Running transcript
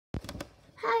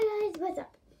Hi guys, what's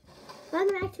up?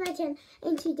 Welcome back to my channel,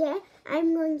 and today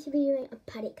I'm going to be doing a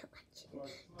putty collection.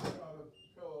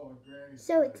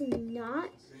 So it's not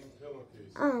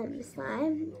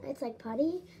slime, it's like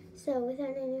putty. So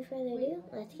without any further ado,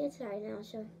 let's get started, and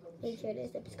also make sure to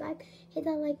subscribe, hit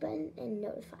that like button, and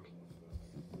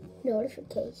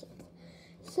notifications.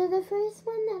 So the first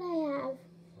one that I have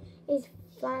is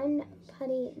Fun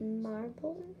Putty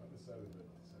Marble.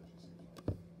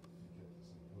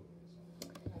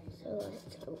 So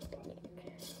let's open it.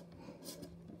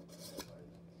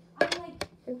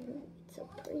 It's so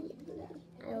pretty.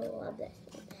 I love this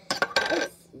one.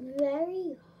 It's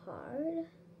very hard,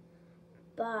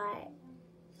 but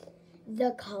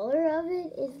the color of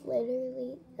it is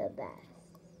literally the best.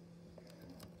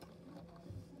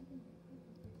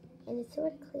 And it's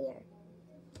sort of clear.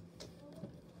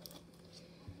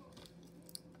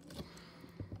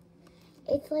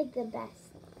 It's like the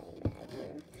best slime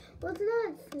ever. Well, it's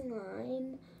not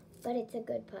slime, but it's a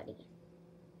good putty.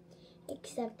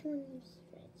 Except when you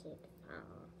stretch it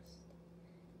fast.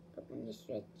 But when you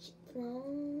stretch it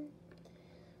long,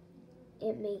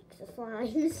 it makes a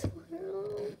slime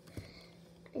swirl.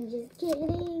 I'm just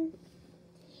kidding.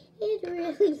 It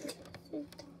really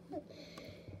doesn't.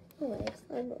 Oh, I have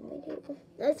slime on my table.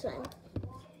 That's fine.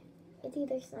 It's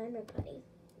either slime or putty.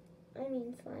 I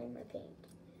mean slime or paint.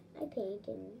 I paint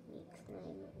and make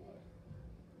slime.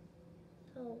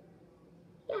 So,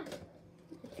 yeah.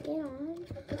 Let's get on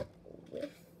with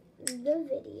the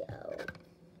video.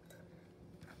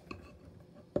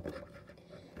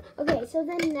 Okay, so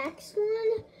the next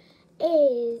one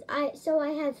is, I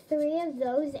have 3 of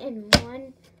those and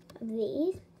 1 of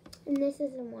these. And this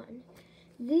is the one.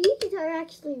 These are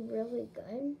actually really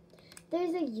good.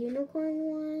 There's a unicorn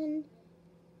one.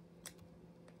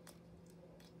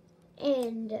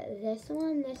 And this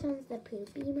one's the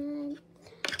poopy one.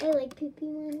 I like poopy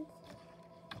ones.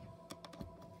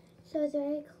 So it's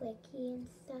very clicky and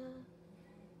stuff.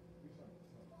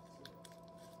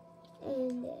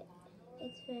 And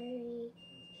it's very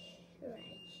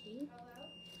stretchy.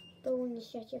 But when you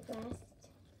stretch it fast.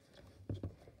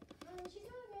 She's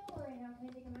not available right now. Can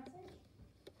I take a message?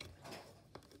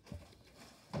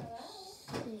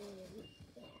 Hello?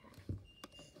 Yeah.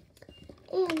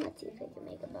 And let's see if I can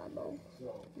make a bubble.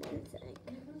 1 sec.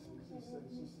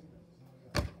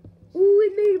 Ooh,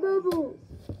 it made a bubble.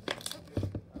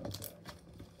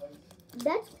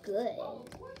 That's good.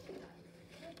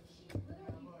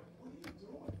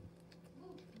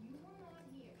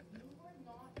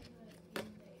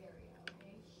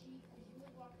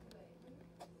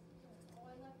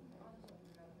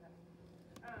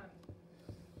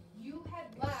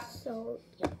 So,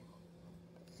 yeah.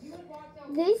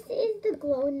 This is the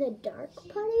glow-in-the-dark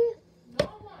putty.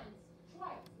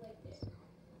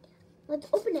 Let's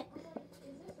open it.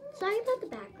 Sorry about the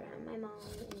background. My mom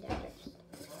embarrassed.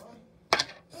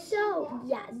 So,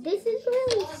 yeah, this is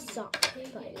really soft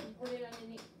putty.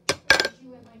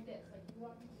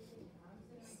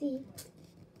 See?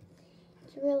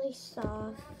 It's really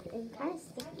soft and kind of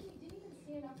sticky.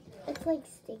 It's like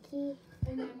sticky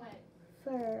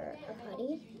for a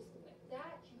putty.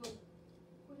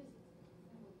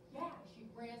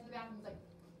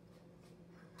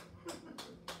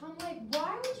 I'm like,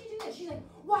 why would you do that? She's like,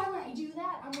 why would I do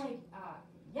that? I'm like,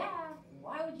 yeah,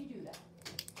 why would you do that?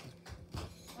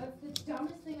 That's the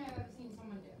dumbest thing I've ever seen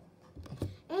someone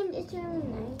do. And it's really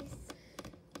nice.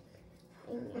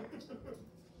 And yeah,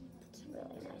 it's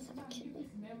really nice actually.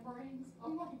 Membranes?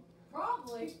 I'm like,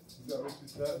 probably. Is that what you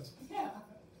said? Yeah.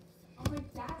 I'm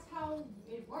like, that's how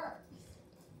it works.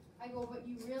 I go, but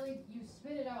you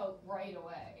spit it out right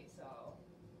away, so.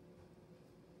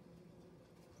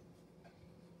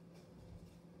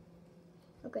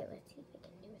 Okay, let's see if we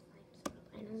can do a slime swirl.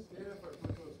 I don't think. Yeah, if I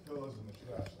put those pillows in the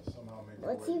trash, I'll somehow make it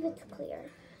Let's see if it's clear.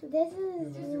 This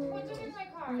is. Put them in my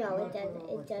car. No, it doesn't.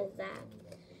 It does that.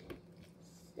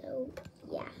 So,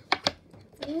 yeah.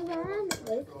 Move on with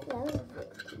the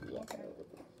video. You know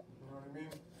what I mean?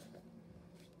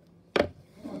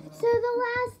 So the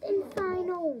last and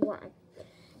final one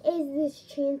is this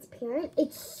transparent.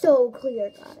 It's so clear,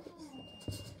 guys.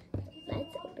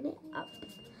 Let's open it up.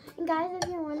 And guys, if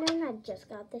you're wondering, I just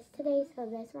got this today, so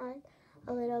this one's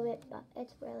a little bit, but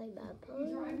it's really bad.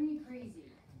 You're driving me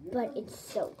crazy. But it's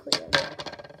so clear.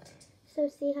 So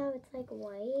see how it's like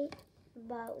white,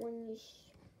 but when you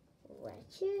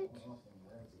stretch it,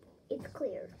 it's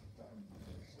clear.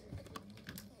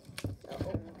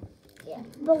 So, yeah.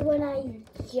 But when I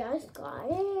just got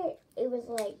it, it was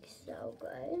like so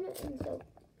good and so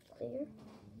clear.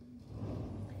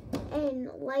 And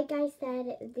like I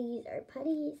said, these are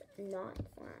putties, not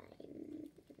slime.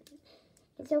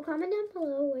 And so comment down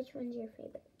below which one's your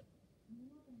favorite.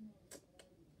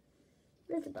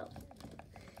 There's both.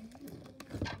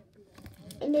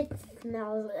 And it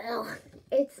smells,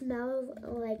 it smells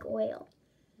like oil.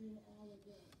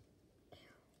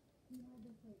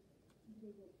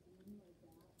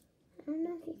 I don't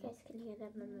know if you guys can hear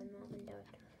that, but my mom and dad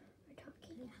are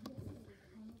talking.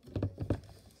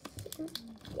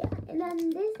 Yeah, and then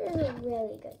this is a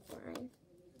really good slime.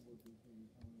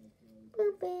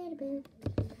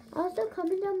 Also,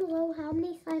 comment down below how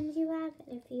many slimes you have,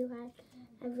 and if you have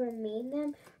ever made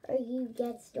them, or you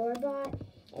get store-bought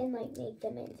and like make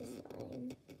them into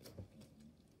slime.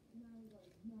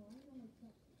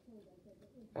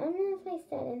 I don't know if I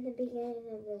said in the beginning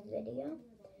of the video,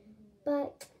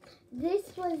 but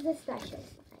this was the special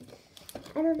slime.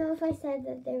 I don't know if I said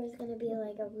that there was going to be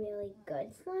like a really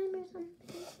good slime or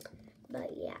something,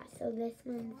 but yeah, so this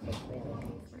one's just really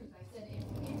good slime.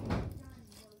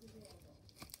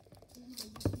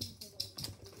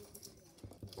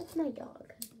 That's my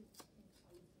dog.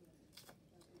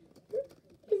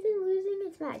 Is it losing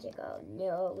its magic? Oh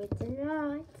no, it's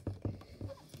not.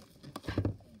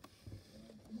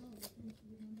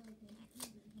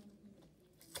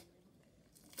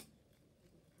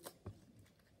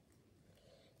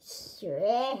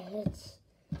 Stretch.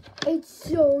 It's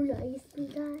so nice, you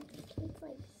guys. It's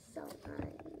like so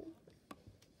nice.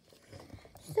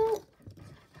 So,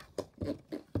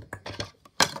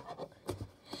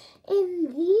 and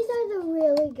these are the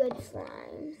really good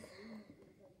slimes.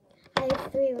 I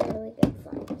have 3 really good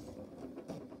slimes.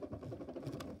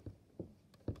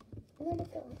 Where'd it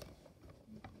go?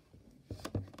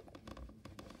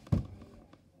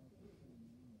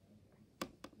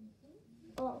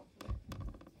 Oh.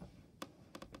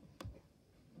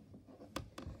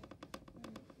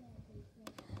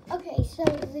 Okay, so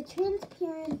the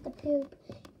transparent, the poop,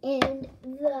 and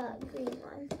the green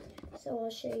one. So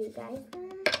I'll show you guys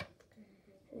them.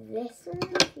 This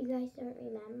one, if you guys don't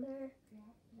remember.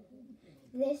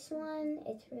 This one,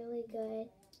 it's really good.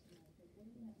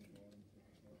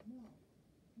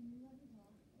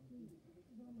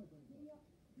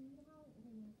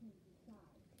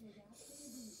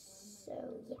 So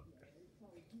yeah,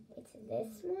 it's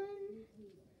this one.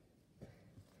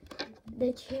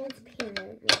 The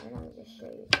transparent one, I'll just show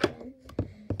you again.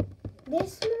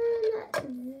 This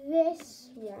one, this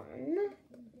one,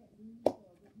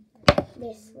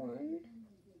 this one,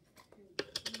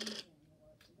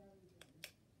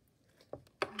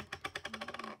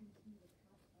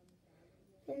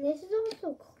 and this is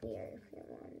also clear if you're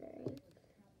wondering.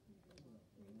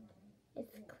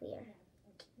 It's clear.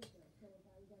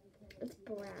 It's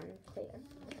brown clear.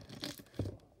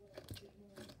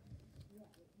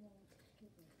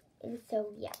 And so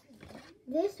yeah,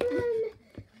 this one,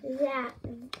 that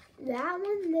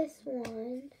one, this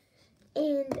one,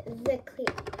 and the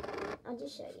clear. I'll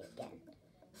just show you again,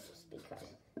 just because.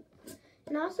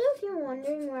 And also, if you're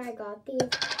wondering where I got these,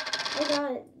 I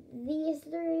got these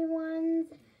 3 ones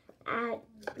at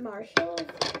Marshall's,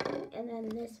 and then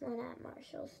this one at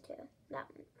Marshall's too. That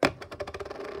one.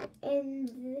 And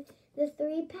the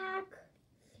 3-pack.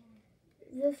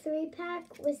 The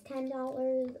 3-pack was $10.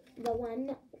 The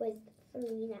one was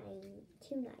 $2.99,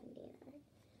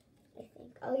 I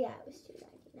think. Oh yeah, it was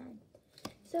 $2.99.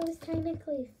 So it was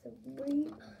technically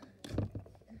 3.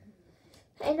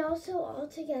 And also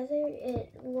altogether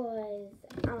it was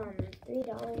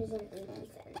 $3.80.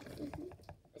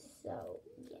 So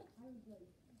yeah.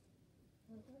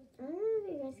 I don't know if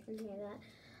you guys can hear that.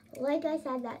 Like I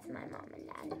said, that's my mom and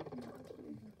dad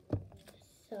talking.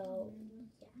 So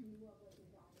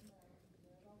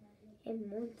and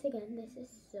once again, this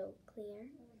is so clear.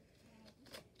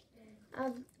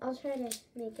 I'll try to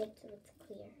make it so it's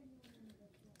clear.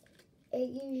 It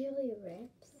usually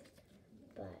rips,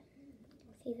 but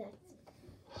see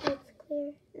that's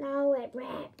clear. Now it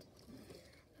ripped.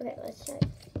 Okay, let's try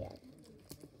this again.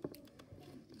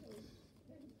 It's clear,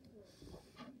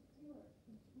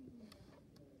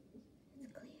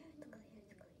 it's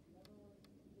clear, it's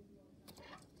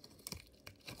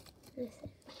clear. Listen.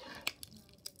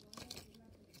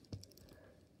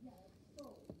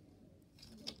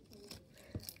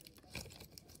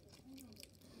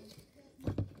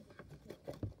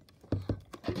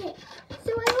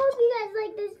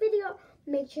 This video,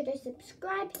 make sure to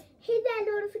subscribe, hit that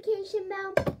notification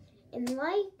bell, and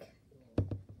like,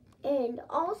 and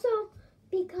also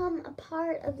become a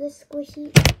part of the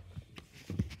squishy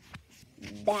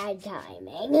bad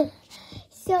timing.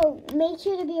 So make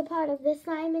sure to be a part of the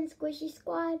Slime and Squishy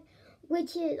Squad,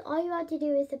 which is all you have to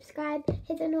do is subscribe,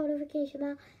 hit the notification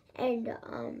bell, and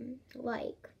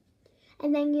like,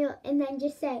 and then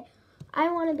just say, I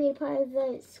want to be a part of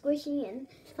the Squishy and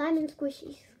Simon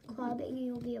Squishy Club, and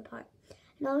you'll be a part.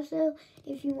 And also,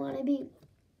 if you want to be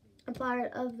a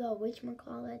part of the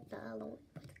whatchamacallit,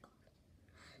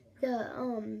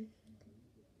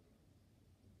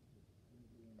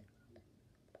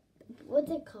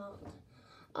 what's it called?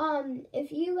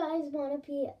 If you guys want to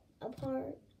be a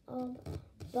part of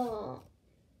the,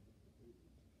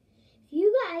 if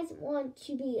you guys want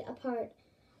to be a part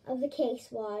of the K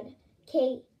Squad,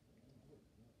 the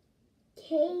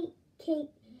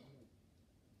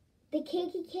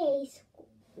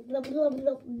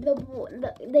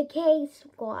K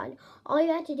Squad, all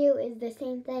you have to do is the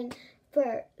same thing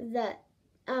for the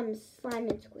Slime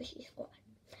and Squishy Squad.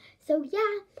 So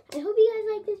yeah, I hope you guys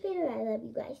like this video. I love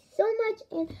you guys so much,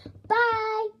 and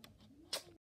bye!